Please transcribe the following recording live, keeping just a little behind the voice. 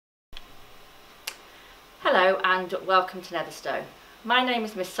Hello and welcome to Netherstowe. My name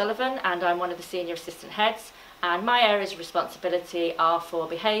is Miss Sullivan and I'm one of the senior assistant heads, and my areas of responsibility are for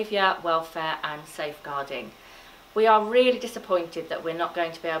behaviour, welfare and safeguarding. We are really disappointed that we're not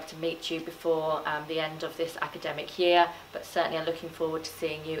going to be able to meet you before the end of this academic year, but certainly are looking forward to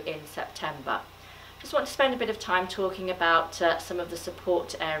seeing you in September. Just want to spend a bit of time talking about some of the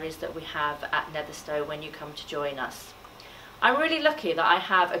support areas that we have at Netherstowe when you come to join us. I'm really lucky that I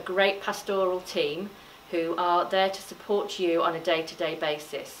have a great pastoral team who are there to support you on a day-to-day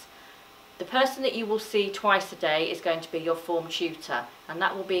basis. The person that you will see twice a day is going to be your form tutor, and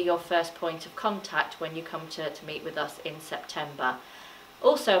that will be your first point of contact when you come to meet with us in September.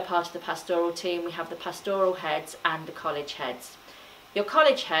 Also a part of the pastoral team, we have the pastoral heads and the college heads. Your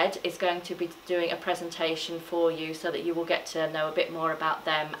college head is going to be doing a presentation for you so that you will get to know a bit more about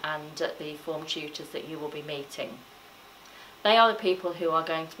them and the form tutors that you will be meeting. They are the people who are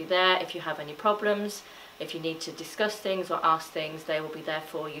going to be there if you have any problems. If you need to discuss things or ask things, they will be there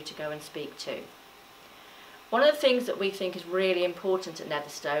for you to go and speak to. One of the things that we think is really important at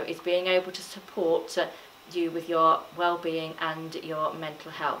Netherstowe is being able to support you with your well-being and your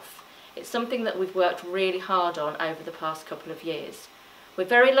mental health. It's something that we've worked really hard on over the past couple of years. We're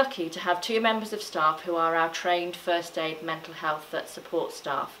very lucky to have two members of staff who are our trained first aid mental health support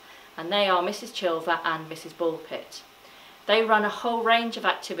staff, and they are Mrs. Chilver and Mrs. Bullpit. They run a whole range of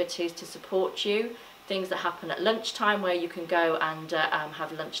activities to support you, things that happen at lunchtime where you can go and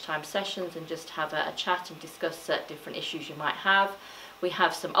have lunchtime sessions and just have a chat and discuss different issues you might have. We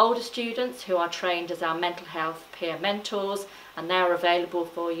have some older students who are trained as our mental health peer mentors, and they are available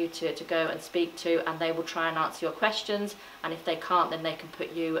for you to go and speak to, and they will try and answer your questions, and if they can't then they can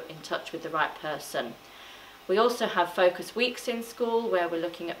put you in touch with the right person. We also have focus weeks in school where we're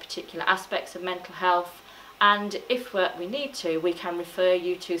looking at particular aspects of mental health, and if we need to, we can refer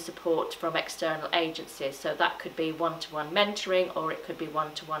you to support from external agencies. So that could be one-to-one mentoring, or it could be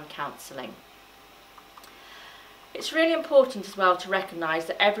one-to-one counselling. It's really important as well to recognise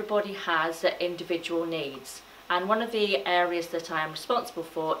that everybody has individual needs. And one of the areas that I am responsible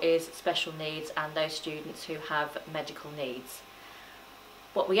for is special needs and those students who have medical needs.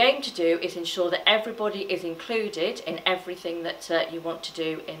 What we aim to do is ensure that everybody is included in everything that you want to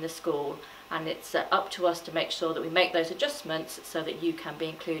do in the school, and it's up to us to make sure that we make those adjustments so that you can be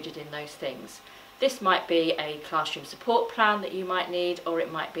included in those things. This might be a classroom support plan that you might need, or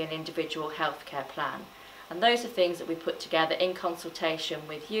it might be an individual healthcare plan. And those are things that we put together in consultation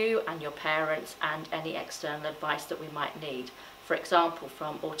with you and your parents and any external advice that we might need. For example,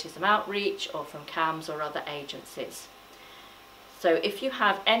 from Autism Outreach or from CAMS or other agencies. So if you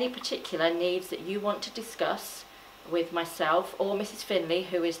have any particular needs that you want to discuss with myself or Mrs. Finley,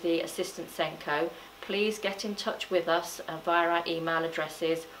 who is the Assistant Senko, please get in touch with us via our email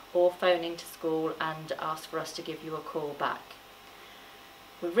addresses or phone into school and ask for us to give you a call back.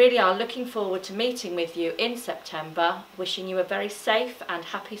 We really are looking forward to meeting with you in September, wishing you a very safe and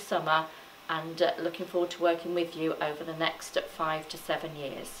happy summer, and looking forward to working with you over the next 5 to 7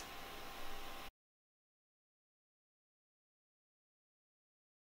 years.